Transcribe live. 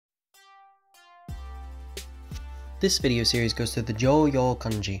This video series goes through the Jōyō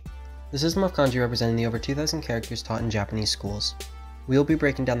Kanji, the system of kanji representing the over 2,000 characters taught in Japanese schools. We will be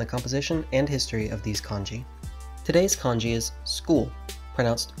breaking down the composition and history of these kanji. Today's kanji is school,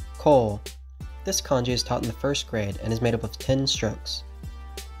 pronounced ko. This kanji is taught in the first grade and is made up of 10 strokes.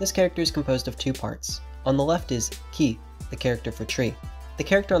 This character is composed of two parts. On the left is ki, the character for tree. The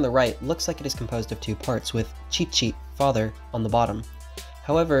character on the right looks like it is composed of two parts, with chichi, father, on the bottom.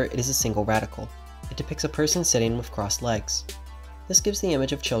 However, it is a single radical. It depicts a person sitting with crossed legs. This gives the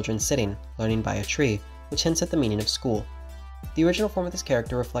image of children sitting, learning by a tree, which hints at the meaning of school. The original form of this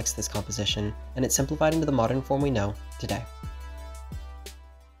character reflects this composition, and it's simplified into the modern form we know today.